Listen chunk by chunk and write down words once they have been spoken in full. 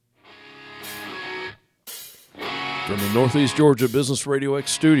From the Northeast Georgia Business RadioX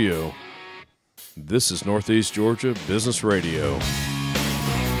studio, this is Northeast Georgia Business Radio.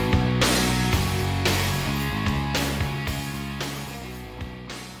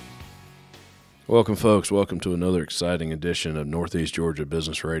 Welcome, folks. Welcome to another exciting edition of Northeast Georgia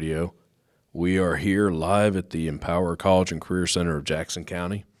Business Radio. We are here live at the Empower College and Career Center of Jackson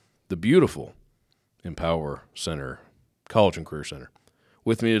County, the beautiful Empower Center, College and Career Center.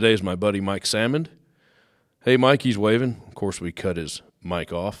 With me today is my buddy Mike Salmond. Hey, Mike, he's waving. Of course, we cut his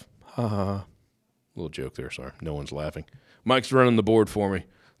mic off. Ha ha ha. Little joke there, sorry. No one's laughing. Mike's running the board for me.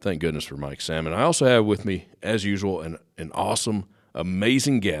 Thank goodness for Mike Salmond. I also have with me, as usual, an awesome,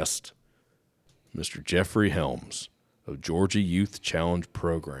 amazing guest, Mr. Jeffery Helms of Georgia Youth Challenge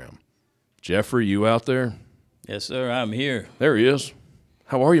Program. Jeffrey, you out there? Yes, sir. I'm here. There he is.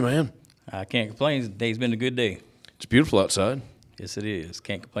 How are you, man? I can't complain. Today's been a good day. It's beautiful outside. Yes, it is.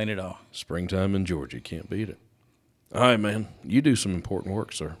 Can't complain at all. Springtime in Georgia. Can't beat it. All right, man. You do some important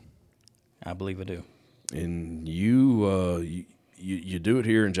work, sir. I believe I do. And you do it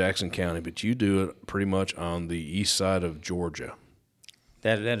here in Jackson County, but you do it pretty much on the east side of Georgia.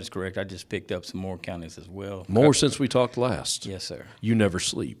 That is correct. I just picked up some more counties as well. More since we talked last. Yes, sir. You never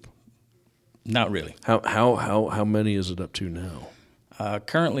sleep. Not really. How many is it up to now?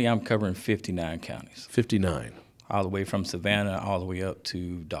 Currently, I'm covering 59 counties. 59. All the way from Savannah all the way up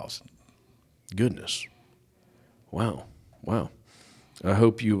to Dawson. Goodness. Wow. I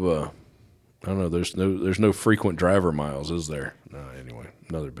hope you, I don't know, there's no frequent driver miles, is there? No, anyway,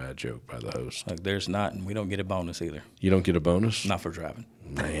 another bad joke by the host. There's not, and we don't get a bonus either. You don't get a bonus? Not for driving.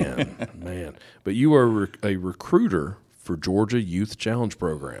 Man. But you are a recruiter for Georgia Youth Challenge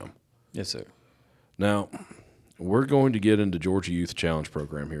Program. Yes, sir. Now, we're going to get into Georgia Youth Challenge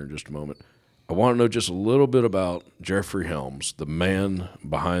Program here in just a moment. I want to know just a little bit about Jeffery Helms, the man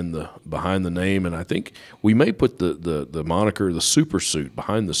behind the name, and I think we may put the moniker, the super suit,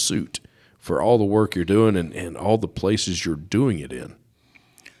 behind the suit for all the work you're doing and all the places you're doing it in.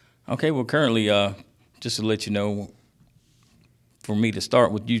 Okay, well, currently, just to let you know, for me to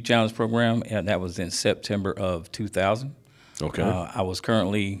start with Youth Challenge Program, that was in September of 2000. Okay. I was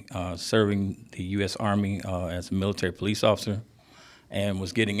currently serving the U.S. Army as a military police officer and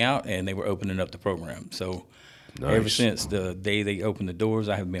was getting out, and they were opening up the program. So nice. Ever since the day they opened the doors,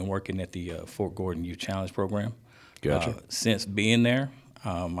 I have been working at the Fort Gordon Youth Challenge Program. Gotcha. Since being there,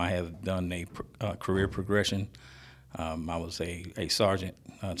 I have done a career progression. I was a sergeant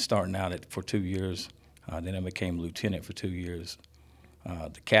starting out for 2 years. Then I became lieutenant for 2 years,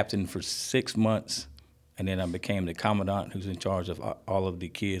 the captain for 6 months, and then I became the commandant who's in charge of all of the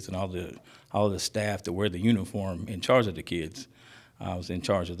kids and all the staff that wear the uniform in charge of the kids. I was in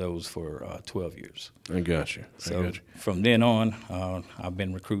charge of those for 12 years. I got you. From then on, I've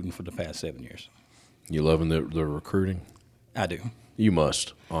been recruiting for the past 7 years. You loving the recruiting? I do. You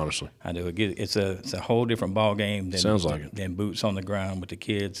must, honestly. I do. It's a whole different ball game than boots on the ground with the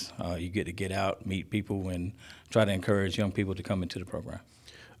kids. You get to get out, meet people, and try to encourage young people to come into the program.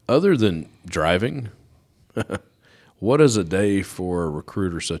 Other than driving, what does a day for a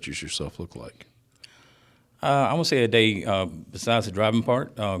recruiter such as yourself look like? I would say a day, besides the driving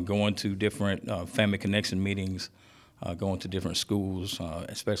part, going to different family connection meetings, going to different schools,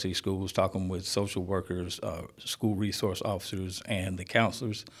 especially schools, talking with social workers, school resource officers, and the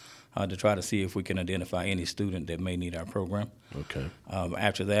counselors to try to see if we can identify any student that may need our program. Okay.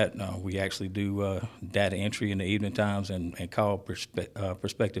 After that, we actually do data entry in the evening times and call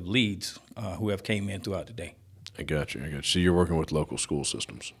prospective leads who have came in throughout the day. I got you. So you're working with local school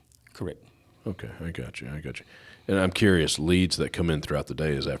systems? Correct. Okay, I got you. And I'm curious, leads that come in throughout the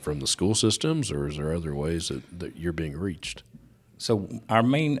day, is that from the school systems, or is there other ways that you're being reached? So our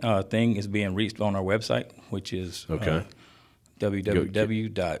main thing is being reached on our website, which is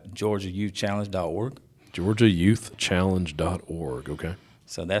www.georgiayouthchallenge.org. georgiayouthchallenge.org, okay.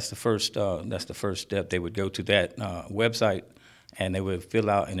 So that's the first step. They would go to that website, and they would fill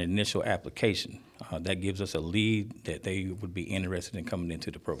out an initial application. That gives us a lead that they would be interested in coming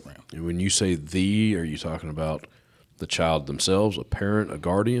into the program. And when you say are you talking about the child themselves, a parent, a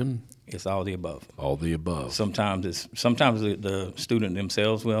guardian? It's all the above. All the above. Sometimes the student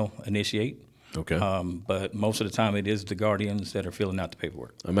themselves will initiate. Okay. But most of the time it is the guardians that are filling out the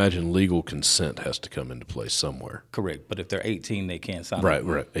paperwork. I imagine legal consent has to come into place somewhere. Correct. But if they're 18, they can't sign up. Right,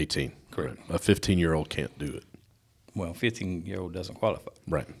 18. Correct. Right. A 15-year-old can't do it. Well, 15-year-old doesn't qualify.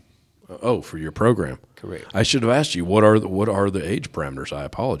 Right. Oh, for your program. Correct. I should have asked you, what are the age parameters? I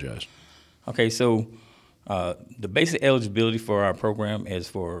apologize. Okay, so the basic eligibility for our program is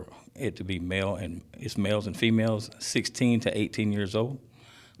for it to be male, and it's males and females, 16 to 18 years old.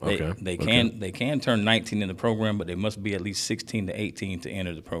 Okay. They can turn 19 in the program, but they must be at least 16 to 18 to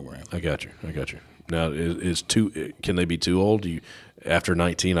enter the program. I got you. Now, can they be too old? After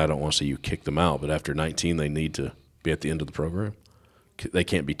 19, I don't want to say you kick them out, but after 19, they need to be at the end of the program? They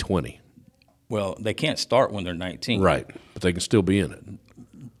can't be 20. Well, they can't start when they're 19. Right, but they can still be in it.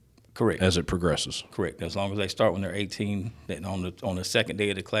 Correct. As it progresses. Correct. As long as they start when they're 18, then on the second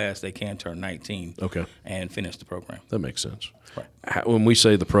day of the class, they can turn 19. Okay. And finish the program. That makes sense. Right. When we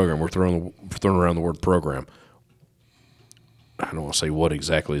say the program, we're throwing around the word program. I don't want to say what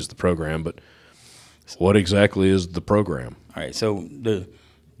exactly is the program, but what exactly is the program? All right. So the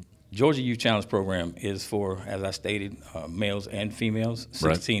Georgia Youth Challenge Program is for, as I stated, males and females,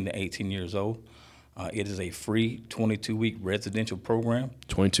 16 to 18 years old. It is a free 22-week residential program.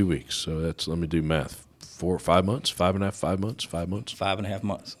 22 weeks. So let me do math. 5 months, 5 months. 5.5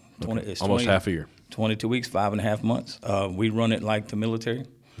 months. Okay. Almost half a year. 22 weeks, 5.5 months. We run it like the military.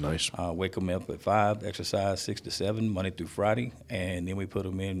 Nice. Wake them up at 5, exercise 6 to 7, Monday through Friday, and then we put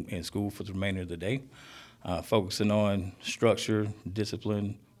them in school for the remainder of the day, focusing on structure,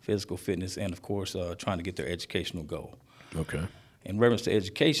 discipline, physical fitness, and, of course, trying to get their educational goal. Okay. In reference to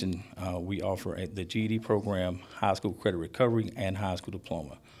education, we offer the GED program, high school credit recovery, and high school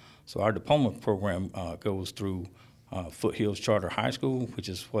diploma. So our diploma program goes through Foothills Charter High School, which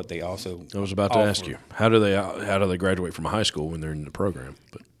is what they also I was about to ask you, how do they graduate from high school when they're in the program?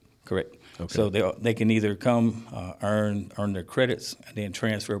 But correct. Okay. So they can either come earn their credits and then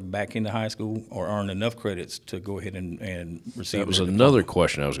transfer back into high school, or earn enough credits to go ahead and receive. That was their another diploma.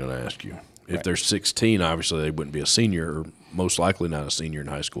 question I was going to ask you. If Right. they're 16, obviously they wouldn't be a senior, or most likely not a senior in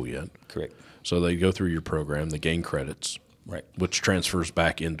high school yet. Correct. So they go through your program, they gain credits, Right. which transfers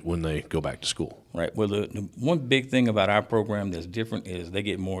back in when they go back to school. Right. Well, the one big thing about our program that's different is they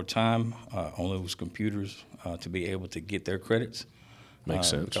get more time on those computers to be able to get their credits. Makes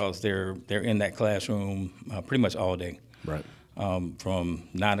sense. Because they're in that classroom pretty much all day. Right. From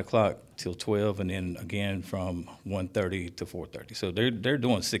 9 o'clock till 12, and then again from 1:30 to 4:30. So they're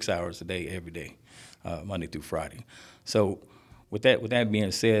doing 6 hours a day every day, Monday through Friday. So with that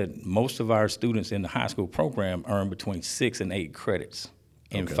being said, most of our students in the high school program earn between 6 and 8 credits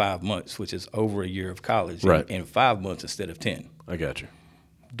in 5 months, which is over a year of college. Right. In 5 months instead of 10. I got you.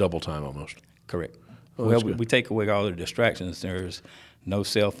 Double time almost. Correct. Oh, well, that's good. we take away all the distractions. There's no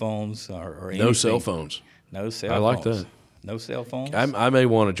cell phones or anything. No cell phones. No cell phones. I like that. No cell phones. I may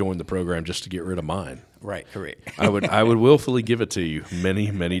want to join the program just to get rid of mine. Right, correct. I would willfully give it to you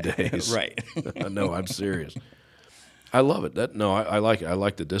many days. Right. No, I'm serious. I love it. I like it. I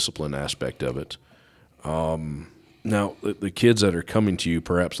like the discipline aspect of it. Now, the kids that are coming to you,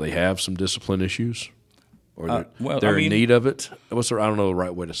 perhaps they have some discipline issues, or they're in need of it. I don't know the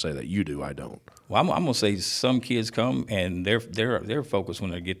right way to say that. You do. I don't. Well, I'm gonna say some kids come and they're focused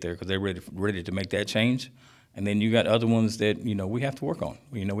when they get there because they're ready to make that change. And then you got other ones that, we have to work on.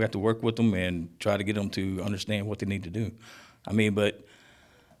 We have to work with them and try to get them to understand what they need to do. But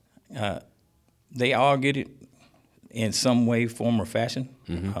they all get it in some way, form, or fashion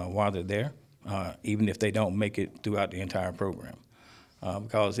while they're there, even if they don't make it throughout the entire program.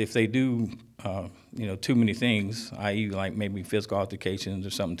 Because if they do, too many things, i.e. like maybe physical altercations or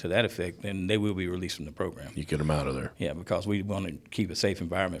something to that effect, then they will be released from the program. You get them out of there. Yeah, because we want to keep a safe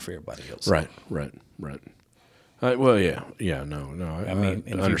environment for everybody else. Right. Well, yeah, no.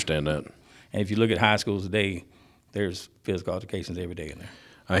 I understand that. And if you look at high schools today, there's physical altercations every day in there.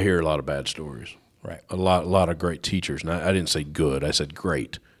 I hear a lot of bad stories. Right. A lot of great teachers. And I didn't say good. I said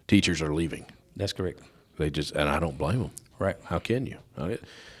great. Teachers are leaving. That's correct. And I don't blame them. Right. How can you?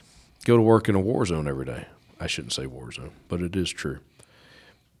 Go to work in a war zone every day. I shouldn't say war zone, but it is true.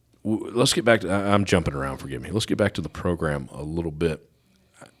 Let's get back to, I'm jumping around, forgive me. Let's get back to the program a little bit.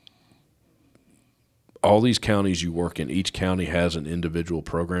 All these counties you work in, each county has an individual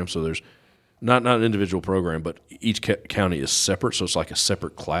program. So there's not an individual program, but each county is separate. So it's like a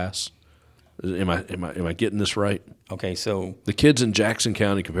separate class. Am I getting this right? Okay, so The kids in Jackson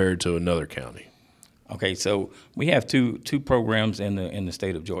County compared to another county. Okay, so we have two programs in the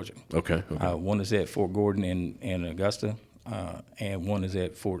state of Georgia. Okay. One is at Fort Gordon in Augusta, and one is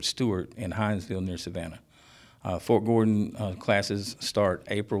at Fort Stewart in Hinesville near Savannah. Fort Gordon classes start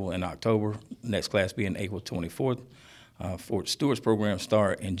April and October. Next class being April 24th. Fort Stewart's programs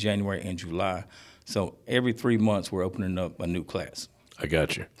start in January and July. So every 3 months we're opening up a new class. I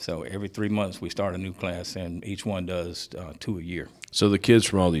got you. So every 3 months we start a new class, and each one does 2 a year. So the kids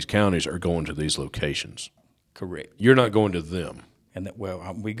from all these counties are going to these locations. Correct. You're not going to them. And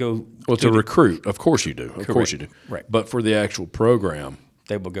we go. Well, to recruit, of course you do. Of course you do. Right. But for the actual program,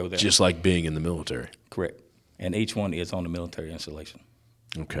 They will go there. just like being in the military. Correct. And each one is on a military installation.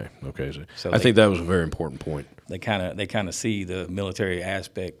 Okay. So I think that was a very important point. They kind of see the military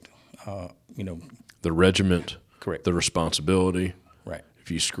aspect, The regiment, Correct. the responsibility. Right.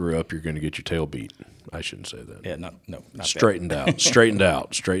 If you screw up, you're going to get your tail beat. I shouldn't say that. Yeah, not Straightened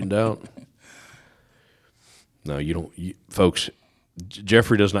out. No, you don't, folks.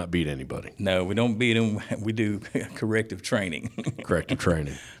 Jeffrey does not beat anybody. No, we don't beat them. We do corrective training. Corrective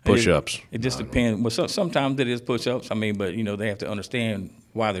training, push-ups. It just depends. Well, sometimes it is push-ups. I mean, but they have to understand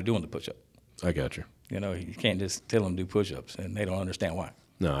why they're doing the push-up. I got you. You can't just tell them to do push-ups and they don't understand why.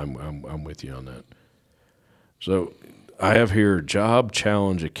 No, I'm with you on that. So I have here Job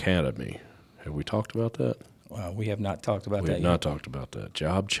Challenge Academy. Have we talked about that? We have not talked about that We have yet. not talked about that.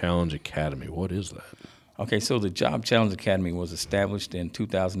 Job Challenge Academy. What is that? Okay, so the Job Challenge Academy was established in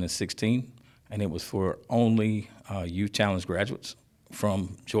 2016, and it was for only Youth Challenge graduates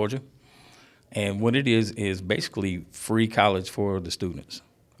from Georgia. And what it is basically free college for the students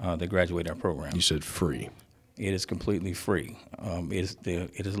that graduate our program. You said free. It is completely free.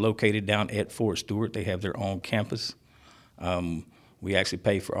 It is located down at Fort Stewart. They have their own campus. We actually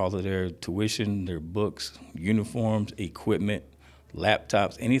pay for all of their tuition, their books, uniforms, equipment,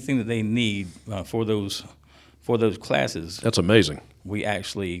 laptops, anything that they need for those classes. That's amazing. We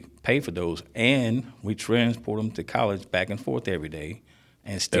actually pay for those, and we transport them to college back and forth every day,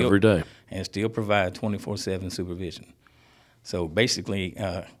 and still Every day. and still provide 24/7 supervision. So basically,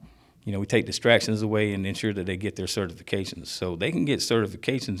 we take distractions away and ensure that they get their certifications. So they can get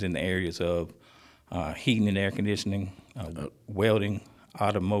certifications in the areas of heating and air conditioning, welding,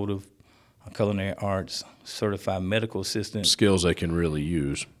 automotive, culinary arts, certified medical assistant. Skills they can really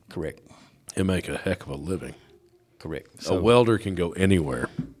use Correct. and make a heck of a living. Correct. A welder can go anywhere.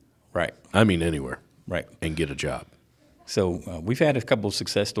 Right. I mean anywhere. Right. And get a job. So we've had a couple of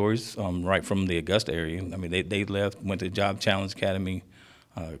success stories right from the Augusta area. I mean, they left, went to Job Challenge Academy,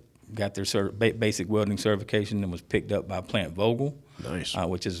 got their basic welding certification, and was picked up by Plant Vogel, Nice.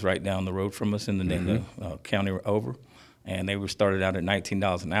 which is right down the road from us in the county over. And they were started out at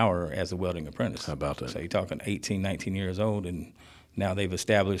 $19 an hour as a welding apprentice. How about that? So you're talking 18, 19 years old, and now they've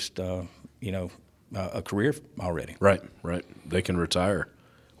established, a career already. Right. They can retire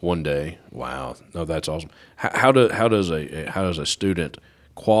one day. Wow. No, that's awesome. How does a student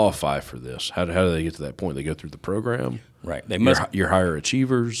qualify for this? How do they get to that point? They go through the program. Right. They must. Your higher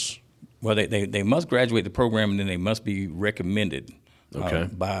achievers. Well, they must graduate the program, and then they must be recommended Okay.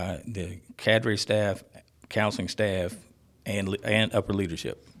 by the cadre staff, counseling staff, and upper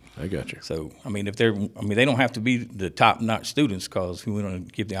leadership. I got you. So, they don't have to be the top-notch students because we want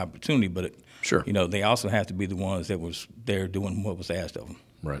to give the opportunity, but Sure. they also have to be the ones that was there doing what was asked of them.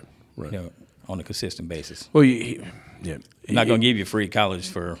 Right. On a consistent basis. Well, I'm not going to give you free college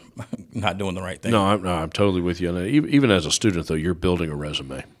for not doing the right thing. No, I'm totally with you on that. Even as a student, though, you're building a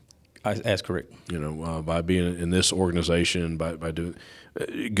resume. That's correct. By being in this organization, by doing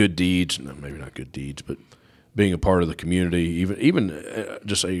good deeds, maybe not good deeds, but being a part of the community, even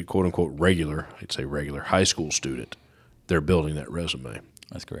just a quote unquote regular high school student, they're building that resume.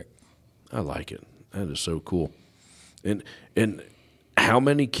 That's correct. I like it. That is so cool. And how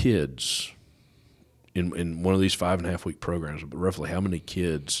many kids in one of these 5.5 week programs? But roughly, how many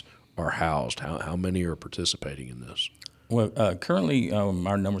kids are housed? How many are participating in this? Well, currently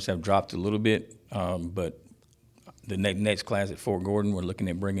our numbers have dropped a little bit, but the next class at Fort Gordon, we're looking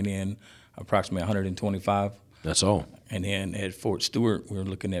at bringing in approximately 125. That's all. And then at Fort Stewart, we're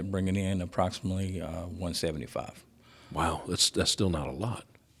looking at bringing in approximately 175. Wow, that's still not a lot.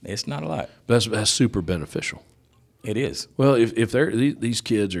 It's not a lot. That's super beneficial. It is. Well, if these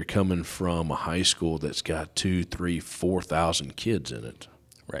kids are coming from a high school that's got 2,000, 3,000, 4,000 kids in it,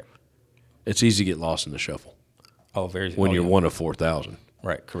 Right. it's easy to get lost in the shuffle. Oh, very. When you're one of 4,000.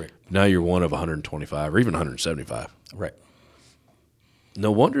 Right. Correct. Now you're one of 125 or even 175. Right.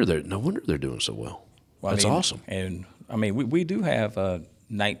 No wonder they're doing so well. That's awesome. And we do have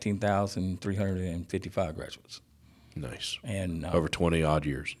 19,355 graduates. Nice. And over 20 odd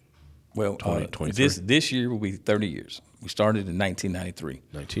years. Well, 23. This year will be 30 years. We started in 1993.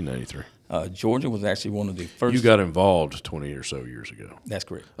 1993. Georgia was actually one of the first. You got involved 20 or so years ago. That's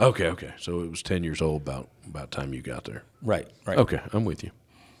correct. Okay. So it was 10 years old about time you got there. Right. Okay, I'm with you.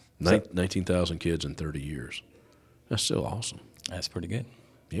 19,000 kids in 30 years. That's still awesome. That's pretty good.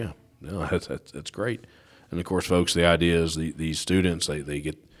 Yeah. No, that's great. And of course, folks, the idea is these students they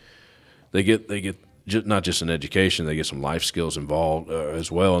get not just an education, they get some life skills involved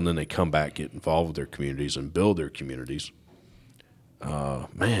as well, and then they come back, get involved with their communities, and build their communities.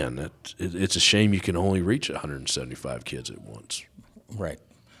 It's a shame you can only reach 175 kids at once. Right.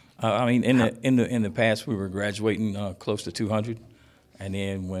 In the past, we were graduating close to 200, And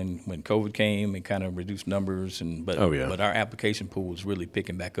then when COVID came, it kind of reduced numbers, but our application pool is really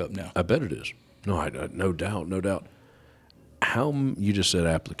picking back up now. I bet it is. No, no doubt, no doubt. You just said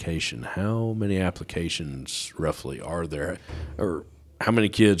application. How many applications roughly are there, or how many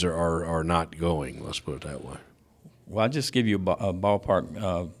kids are not going? Let's put it that way. Well, I'll just give you a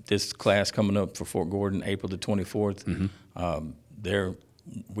ballpark. This class coming up for Fort Gordon, April the 24th. Mm-hmm.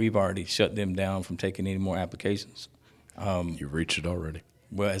 We've already shut them down from taking any more applications. You've reached it already.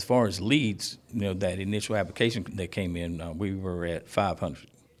 Well, as far as leads, that initial application that came in, we were at 500.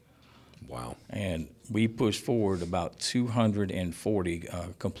 Wow. And we pushed forward about 240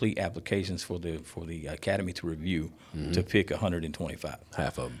 complete applications for the academy to review, mm-hmm. to pick 125.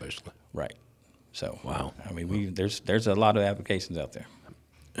 Half of them, basically. Right. So wow. I mean, there's a lot of applications out there.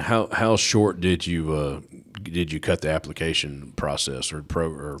 How short did you cut the application process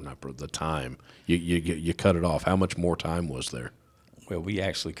the time? You cut it off. How much more time was there? Well, we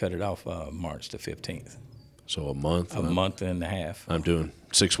actually cut it off March the 15th. So a month? A month and a half. I'm doing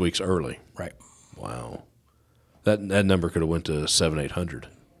 6 weeks early. Right. Wow. That number could have went to 700-800,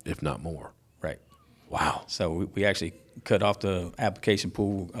 if not more. Right. Wow. So we actually cut off the application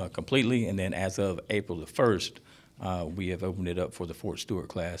pool completely, and then as of April the 1st, we have opened it up for the Fort Stewart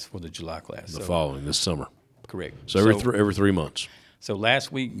class for the July class. This summer. Correct. So every 3 months. So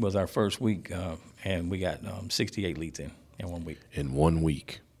last week was our first week, and we got 68 leads in 1 week. In 1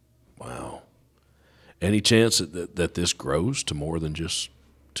 week. Wow. Any chance that this grows to more than just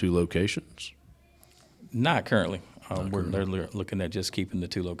 2 locations? Not currently. They're looking at just keeping the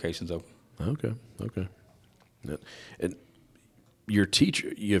 2 locations open. Okay. And you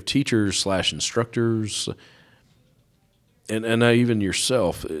have teachers / instructors, and even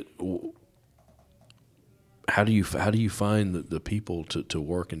yourself. How do you find the people to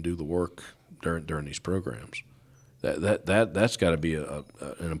work and do the work during these programs? That's got to be an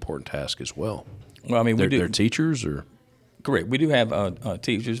important task as well. Well, I mean, they're teachers, or correct. We do have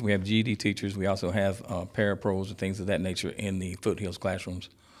teachers. We have GED teachers. We also have parapros and things of that nature in the Foothills classrooms.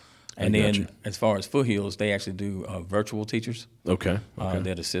 And then, as far as Foothills, they actually do virtual teachers. Okay.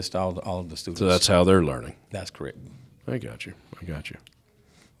 That assist all of the students. So that's how they're learning. That's correct. I got you.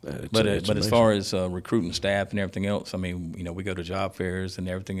 But as far as recruiting staff and everything else, I mean, we go to job fairs and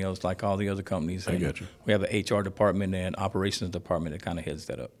everything else like all the other companies. I got you. We have an HR department and operations department that kind of heads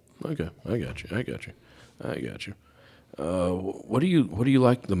that up. Okay, I got you. What do you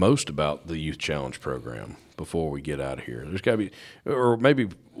like the most about the Youth Challenge program? Before we get out of here, there's got to be, or maybe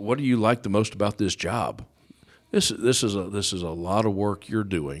what do you like the most about this job? This is a lot of work you're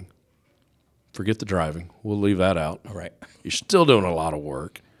doing. Forget the driving. We'll leave that out. All right. You're still doing a lot of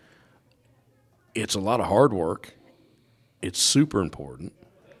work. It's a lot of hard work. It's super important.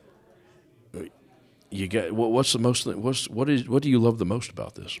 You got what's the most? What do you love the most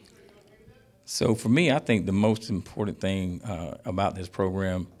about this? So for me, I think the most important thing about this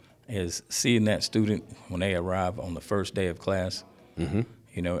program is seeing that student when they arrive on the first day of class. Mm-hmm.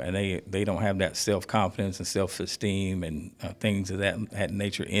 And they don't have that self-confidence and self-esteem and things of that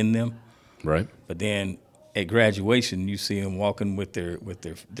nature in them. Right. But then at graduation, you see them walking with their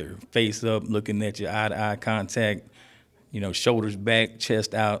face up, looking at you, eye-to-eye contact, shoulders back,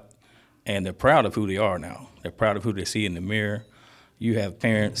 chest out, and they're proud of who they are now. They're proud of who they see in the mirror. You have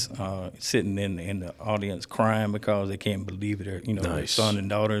parents sitting in the audience crying because they can't believe it. Nice. Their son and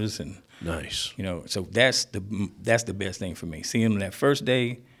daughters, and nice. So that's the best thing for me. Seeing them that first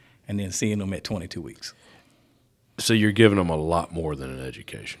day, and then seeing them at 22 weeks. So you're giving them a lot more than an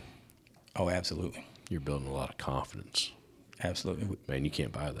education. Oh, absolutely. You're building a lot of confidence. Absolutely. Man, you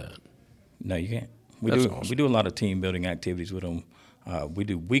can't buy that. No, you can't. Awesome. We do a lot of team building activities with them. We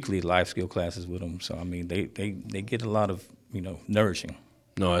do weekly life skill classes with them. So I mean, they get a lot of nourishing.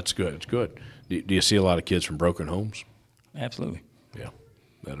 No, that's good. It's good. Do you see a lot of kids from broken homes? Absolutely. Yeah,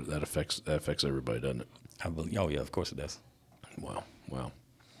 that affects everybody, doesn't it? Oh yeah, of course it does. Wow.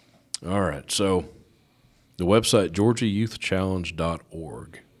 All right. So the website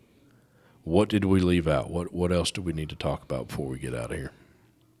georgiayouthchallenge.org. What did we leave out? What else do we need to talk about before we get out of here?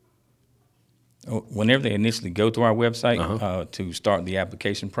 Whenever they initially go to our website to start the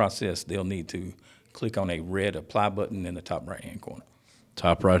application process, they'll need to click on a red apply button in the top right-hand corner.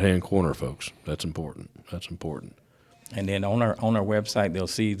 Top right-hand corner, folks. That's important. And then on our website, they'll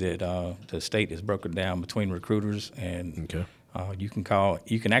see that the state is broken down between recruiters, and you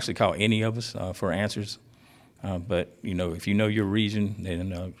can actually call any of us for answers. But if you know your region,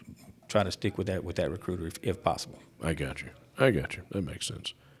 then try to stick with that recruiter if possible. I got you. That makes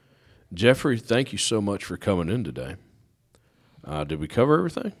sense. Jeffrey, thank you so much for coming in today. Did we cover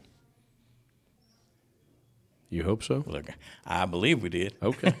everything? You hope so? Look, I believe we did.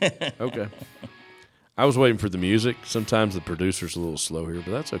 Okay. Okay. I was waiting for the music. Sometimes the producer's a little slow here,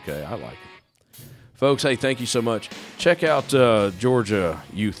 but that's okay. I like it. Folks, hey, thank you so much. Check out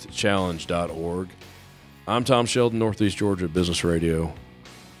GeorgiaYouthChallenge.org. I'm Tom Sheldon, Northeast Georgia Business Radio.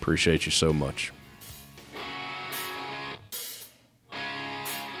 Appreciate you so much.